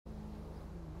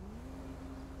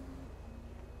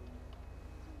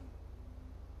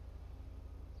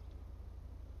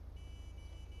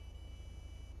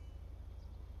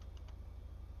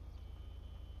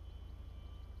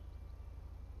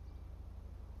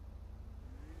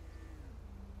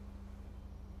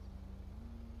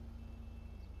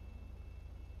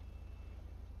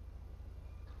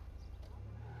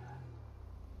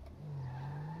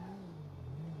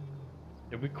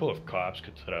It'd be cool if cops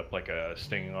could set up like a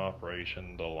stinging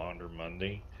operation to launder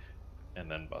Monday and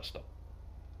then bust them.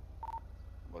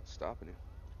 What's stopping you?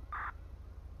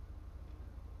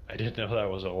 I didn't know that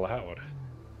was allowed.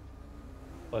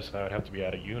 Plus, I would have to be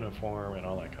out of uniform and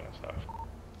all that kind of stuff.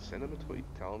 Send him a tweet.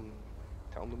 Tell him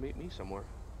to meet me somewhere.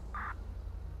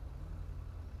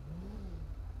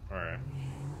 Alright.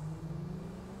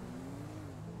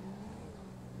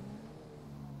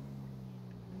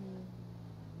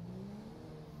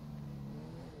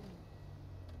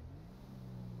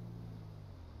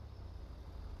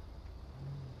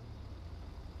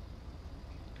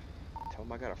 Tell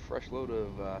him I got a fresh load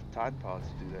of Tide Pods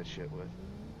to do that shit with.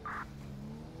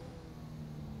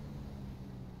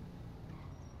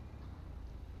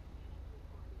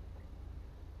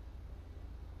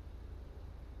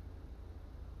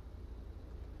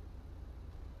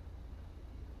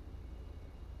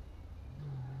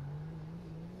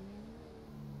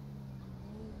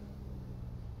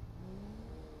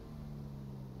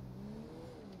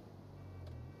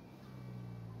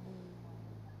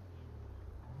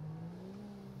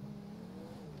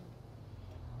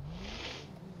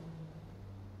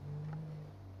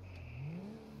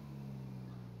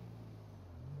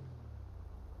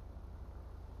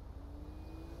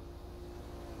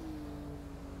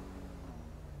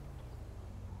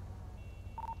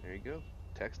 There you go.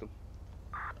 Text him.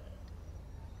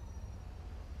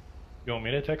 You want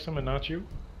me to text him and not you?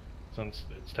 Since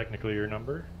it's technically your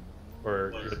number?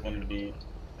 Or He's going to be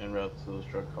en route to the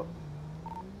drug call.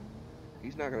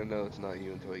 He's not gonna know it's not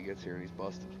you until he gets here and he's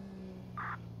busted.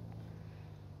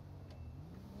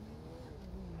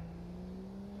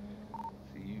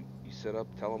 So you set up,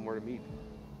 tell him where to meet.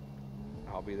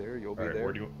 I'll be there, you'll be Alright, there.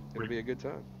 where It'll be a good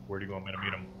time. do you want me to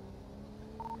meet him?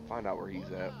 Find out where he's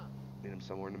at. Meet him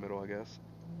somewhere in the middle, I guess.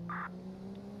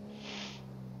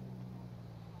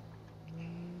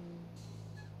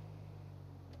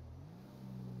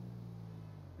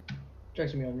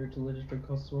 Texting me on route to the district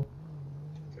constable.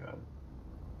 God.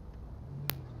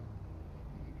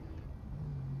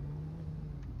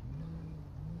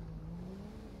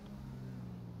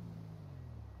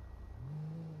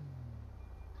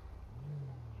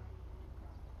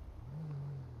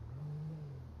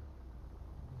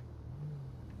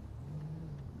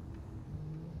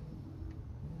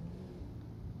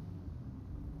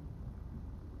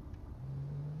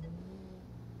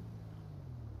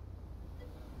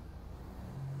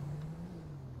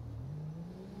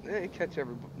 Yeah, you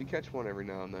catch one every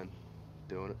now and then.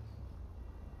 Doing it.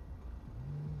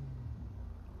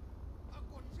 A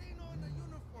cochino in a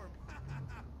uniform.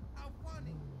 How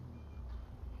funny.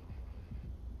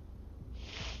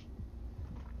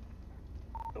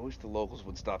 I wish the locals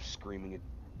would stop screaming at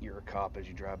you're a cop as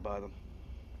you drive by them.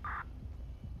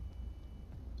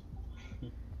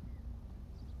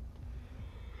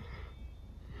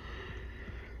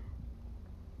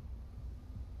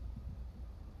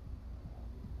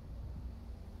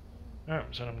 Alright,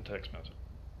 send him a text message.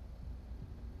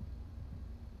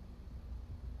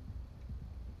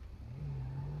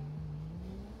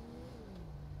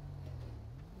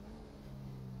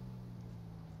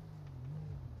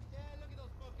 Yeah, look at those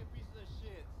fucking pieces of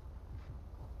shit.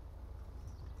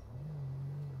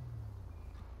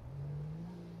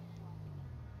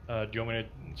 Do you want me to,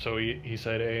 so he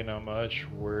said, hey, not much,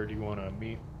 where do you want to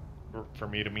meet, for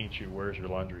me to meet you, where's your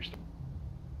laundry store?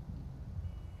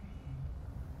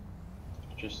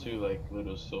 Just do like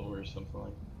Little Silver or something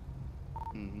like that.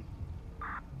 Mm-hmm.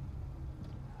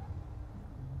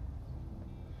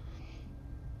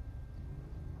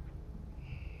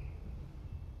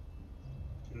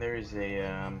 And there's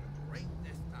a, Great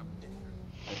desktop picture.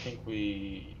 I think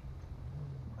I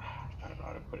don't know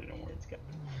how to put it in words, guy.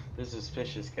 There's a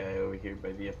suspicious guy over here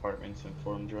by the apartments in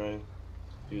Forum Drive.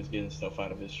 He was getting stuff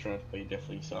out of his trunk, but he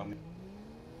definitely saw me.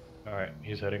 Alright,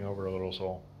 he's heading over a Little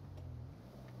Soul.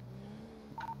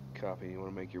 Copy. You want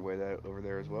to make your way over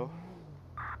there as well?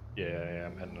 Yeah,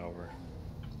 I'm heading over.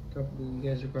 Couple, you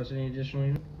guys request any additional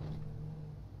unit?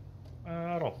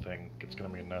 I don't think it's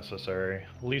gonna be necessary.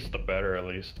 Least the better, at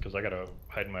least, because I gotta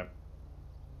hide my...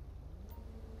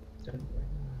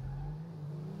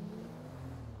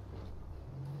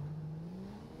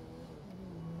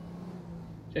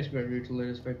 Text me on route to the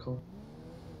latest red call.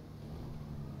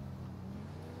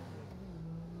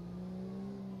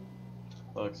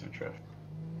 Bugs and traffic.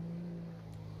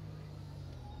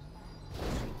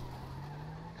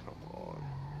 Come on.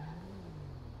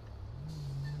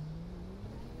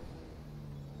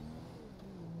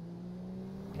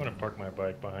 I'm gonna park my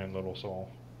bike behind Little Soul.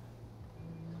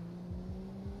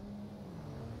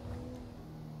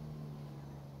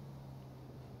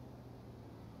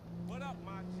 What up,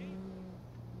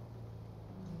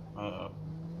 Uh-oh.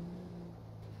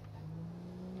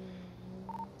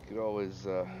 Could always,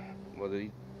 what did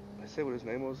he, I say what his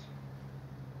name was?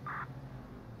 Spare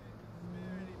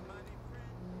any money, friend?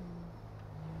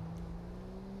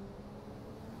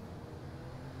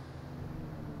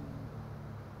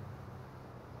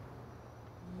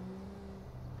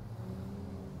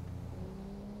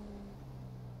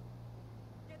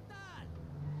 ¿Qué tal?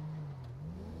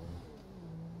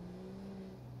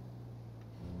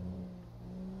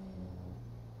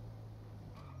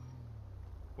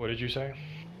 What did you say?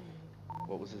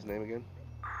 What was his name again?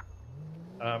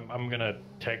 I'm gonna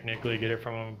technically get it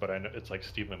from him, but I know it's like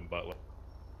Stephen Butler.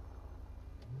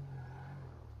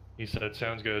 He said,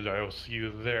 "Sounds good. I will see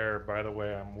you there. By the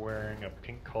way, I'm wearing a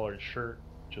pink colored shirt.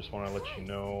 Just want to let you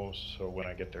know, so when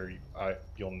I get there,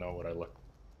 you'll know what I look."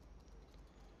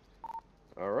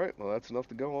 All right, well, that's enough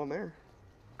to go on there.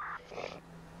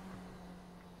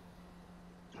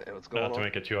 Hey, what's going Not to on?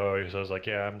 make it too obvious, I was like,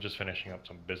 "Yeah, I'm just finishing up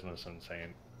some business and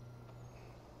saying."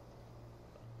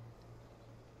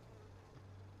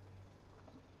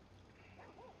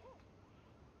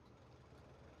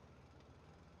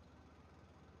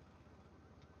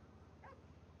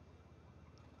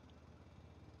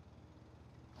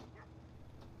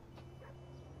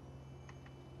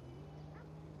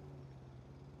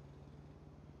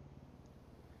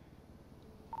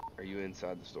 Are you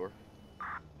inside the store?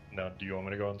 Now, do you want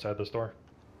me to go inside the store?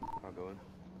 I'll go in.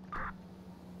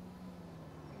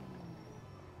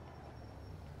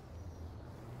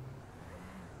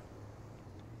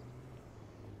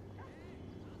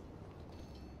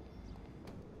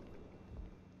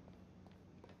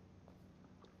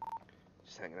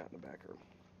 Just hanging out in the back room.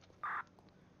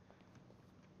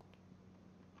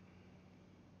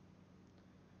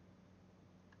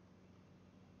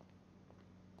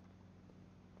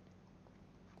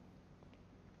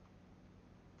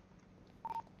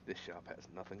 This shop has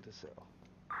nothing to sell.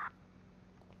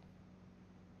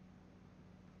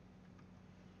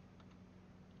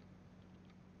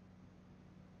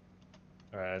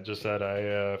 Just that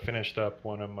I finished up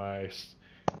one of my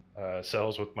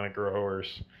cells with my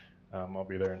growers. I'll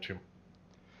be there in 2.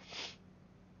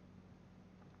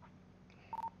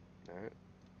 All right.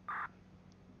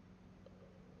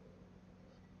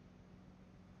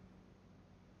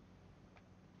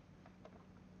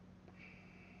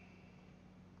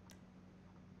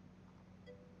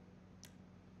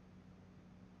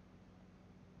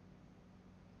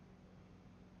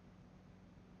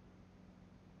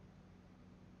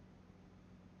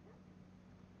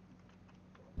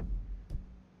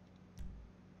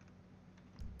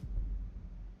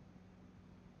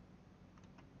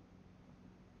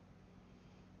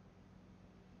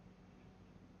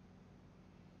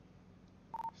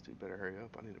 Stu, better hurry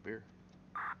up. I need a beer.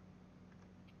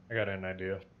 I got an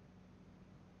idea.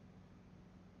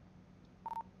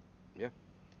 Yeah.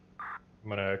 I'm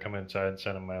gonna come inside and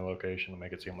send him my location to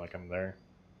make it seem like I'm there.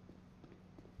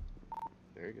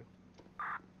 There you go.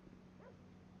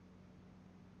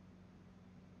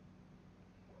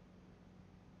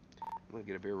 I'm gonna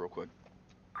get a beer real quick.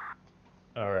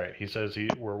 All right. He says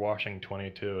we're washing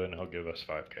 22 and he'll give us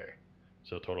 5K.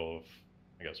 So a total of,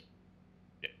 I guess,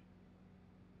 yeah.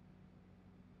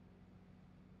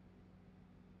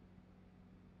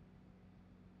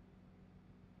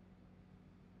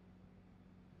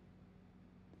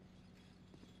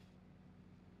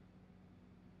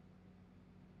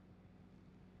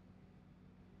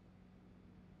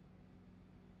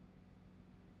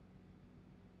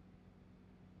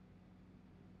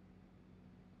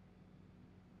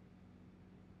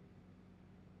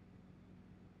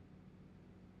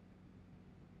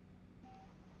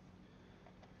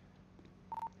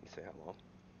 You say how long?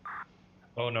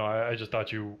 Oh no, I just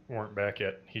thought you weren't back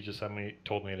yet. He just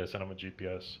told me to send him a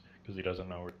GPS because he doesn't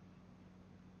know where.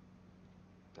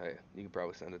 Oh yeah, you can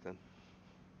probably send it then.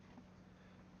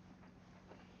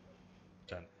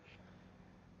 10.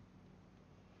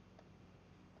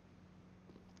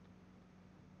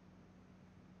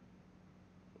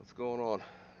 What's going on?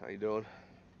 How you doing?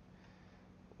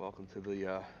 Welcome to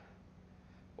the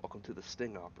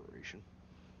sting operation.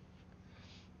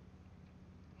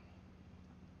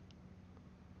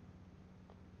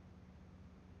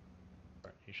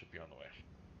 Right, he should be on the way.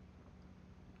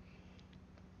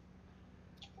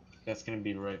 That's gonna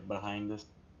be right behind us.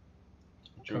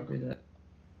 Copy that.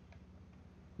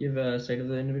 You have a sight of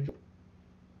the individual?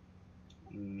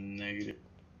 Negative.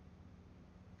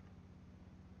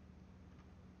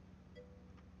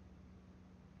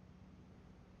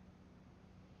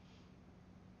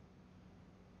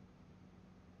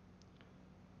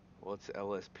 What's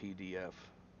LSPDF?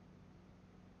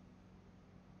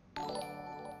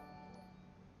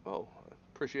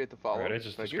 Appreciate the follow. Alright, I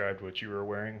just Thank described what you were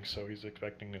wearing, so he's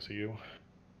expecting to see you.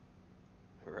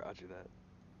 you. Roger that.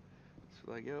 It's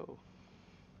like, yo,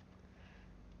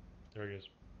 There he is.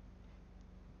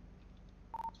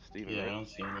 Steven, Yeah, I right? don't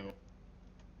see anyone.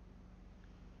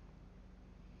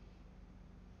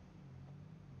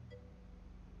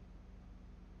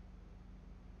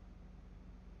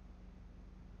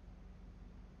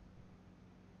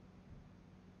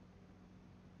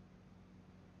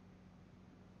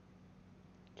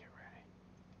 Get ready.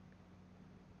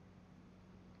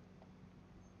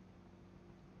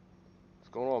 What's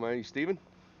going on, man? You Steven?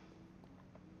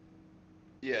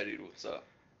 Yeah, dude, what's up?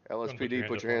 LSPD,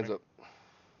 put your hands up.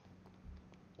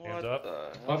 Hands What up.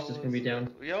 the hell Officer's gonna be is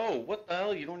down. it? Yo, what the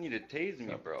hell? You don't need to tase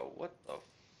me, bro. What the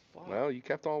fuck? Well, you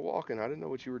kept on walking. I didn't know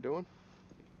what you were doing.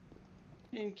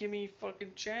 You didn't give me a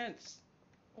fucking chance.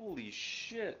 Holy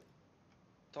shit.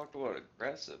 Talk about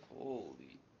aggressive.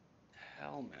 Holy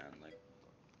hell, man. Like,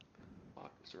 what the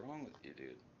fuck is wrong with you,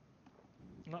 dude?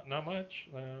 Not much.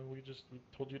 We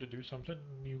told you to do something,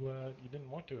 and you didn't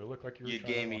want to. It looked like you were You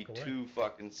trying gave to me walk away. 2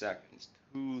 fucking seconds.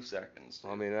 2 seconds,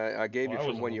 dude. I mean, I gave Well, you I from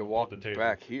wasn't when the you one who pulled walked the taser.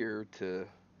 back here to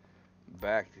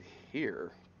back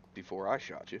here before I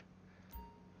shot you.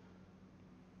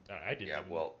 I didn't. Yeah,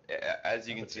 even- well, as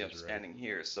you I'm can a see, I'm taser, right? standing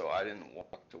here, so I didn't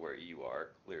walk to where you are,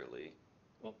 clearly.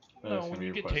 Well, That's no, gonna when be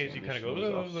you get requesting tased, you kind of go,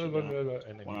 additional officer down.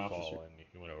 and then One you officer. fall, and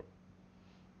you went over.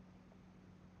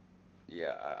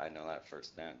 Yeah, I know that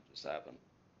firsthand. Just happened.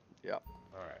 All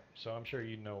right, so I'm sure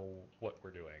you know what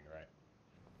we're doing, right?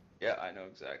 Yeah, I know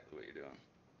exactly what you're doing.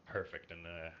 Perfect. And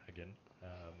again,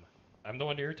 I'm the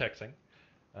one you're texting.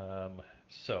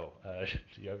 So,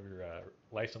 do you have your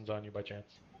license on you by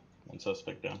chance? One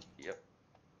suspect down. Yep.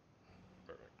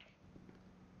 Perfect.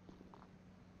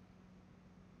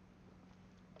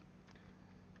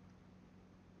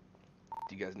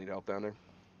 Do you guys need help down there?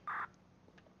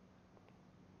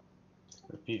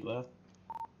 Repeat left.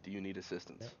 Do you need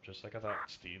assistance? Yep, just like I thought,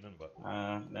 Steven, but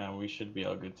Now we should be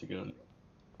all good to go.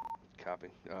 Copy.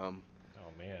 oh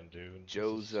man, dude,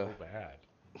 Joe's, this is so bad.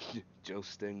 Joe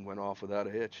Sting went off without a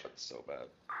hitch. That's so bad.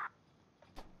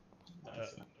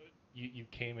 You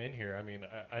came in here. I mean,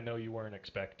 I know you weren't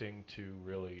expecting to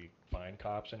really find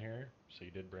cops in here, so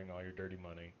you did bring all your dirty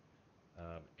money,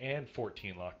 and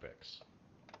 14 lockpicks.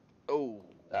 Oh,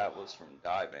 That was from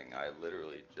diving. I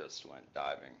literally just went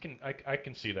diving. I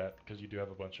can see that because you do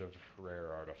have a bunch of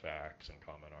rare artifacts and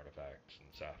common artifacts and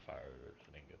sapphires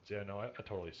and ingots. Yeah, no, I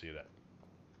totally see that.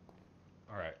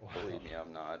 All right. Believe me,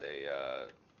 I'm not a.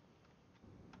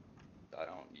 I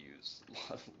don't use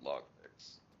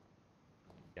lockpicks.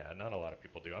 Yeah, not a lot of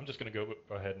people do. I'm just gonna go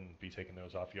ahead and be taking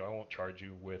those off you. I won't charge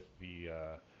you with the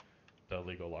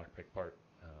legal lockpick part.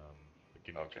 But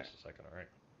give me Okay. just a second, all right?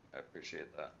 I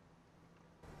appreciate that.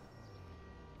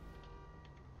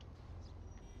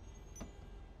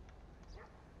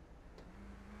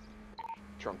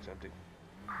 trunk's empty.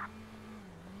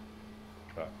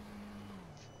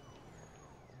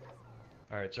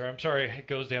 All right, sir. I'm sorry it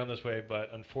goes down this way, but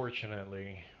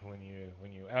unfortunately, when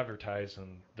you advertise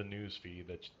in the news feed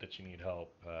that you need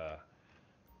help,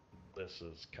 this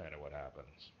is kind of what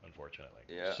happens, unfortunately.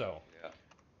 Yeah. So,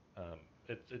 Yeah.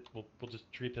 we'll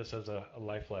just treat this as a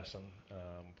life lesson.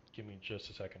 Give me just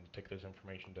a second to take this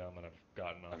information down that I've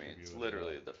gotten off I mean, of you. it's and,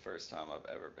 literally the first time I've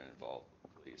ever been involved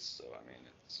with police, so I mean,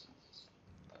 it's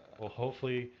well,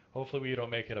 hopefully we don't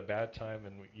make it a bad time,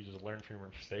 and you just learn from your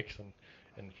mistakes and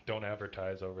don't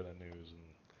advertise over the news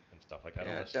and stuff like that.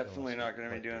 yeah, unless- definitely unless not going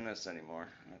to be like doing this anymore.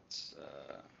 That's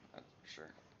for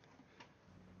sure.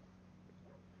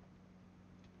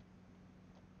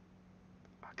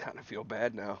 I kind of feel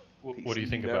bad now. What He's do you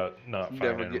think never- about not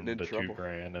never finding getting in the trouble.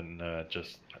 $2,000 and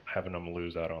just having them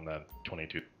lose out on that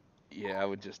 22? Yeah, I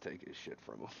would just take his shit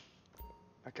from him.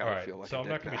 I All kind of right, feel like so a I'm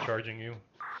not dick going to be now. charging you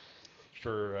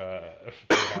for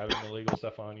having illegal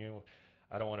stuff on you.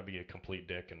 I don't want to be a complete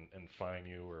dick and fine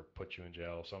you or put you in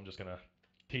jail. So I'm just going to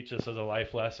teach this as a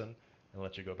life lesson and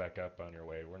let you go back up on your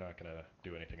way. We're not going to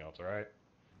do anything else, all right?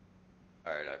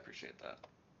 All right, I appreciate that.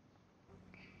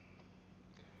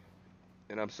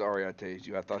 And I'm sorry I tased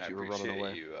you. I thought And you I were running appreciate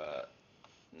away. you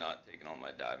not taking all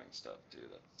my diving stuff too.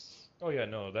 That's Oh yeah,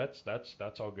 no, that's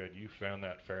all good. You found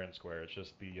that fair and square. It's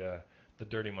just the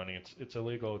dirty money. It's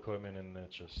illegal equipment and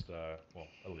it's just well,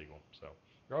 illegal. So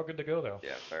you're all good to go though.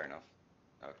 yeah, fair enough.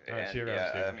 Okay, All right, see you and around,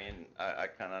 yeah, I Steven. mean, I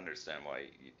kind of understand why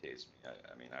you tased me.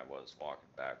 I mean, I was walking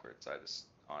backwards. I just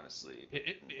honestly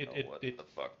didn't know what the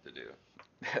fuck to do.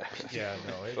 Yeah,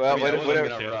 no. Well, I mean, I wasn't whenever-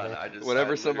 gonna run. I just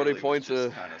whenever somebody points a-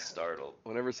 kind of startled.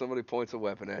 Whenever somebody points a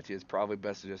weapon at you, it's probably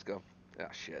best to just go, ah,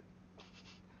 shit.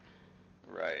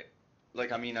 Right.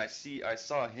 like, I mean, I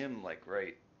saw him like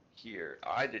right here.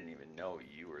 I didn't even know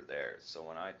you were there. So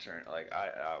when I turned, like,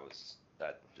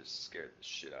 that just scared the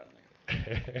shit out of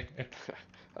me.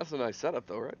 That's a nice setup,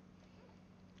 though, right?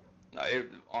 No,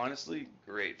 honestly,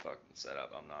 great fucking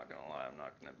setup. I'm not gonna lie. I'm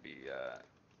not gonna be.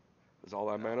 There's all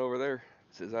that man over there.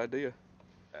 It's his idea.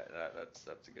 That's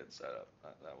a good setup.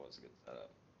 That was a good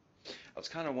setup. I was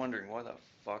kind of wondering why the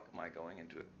fuck am I going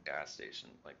into a gas station?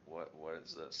 Like, what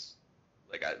is this?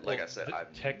 Like I said, The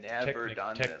I've never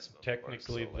done this before.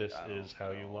 Technically, so, like, this I don't is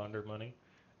how you know. launder money,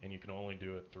 and you can only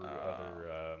do it through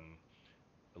other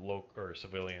local or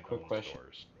civilian-owned question.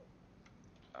 stores.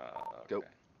 Okay. Go.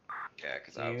 Yeah,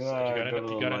 because So I was. you, like, You go to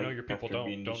the gotta know light your people. after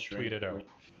being Don't tweet it out.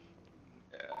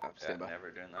 yeah, stand by. never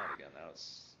doing that again. That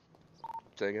was.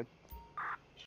 Say again.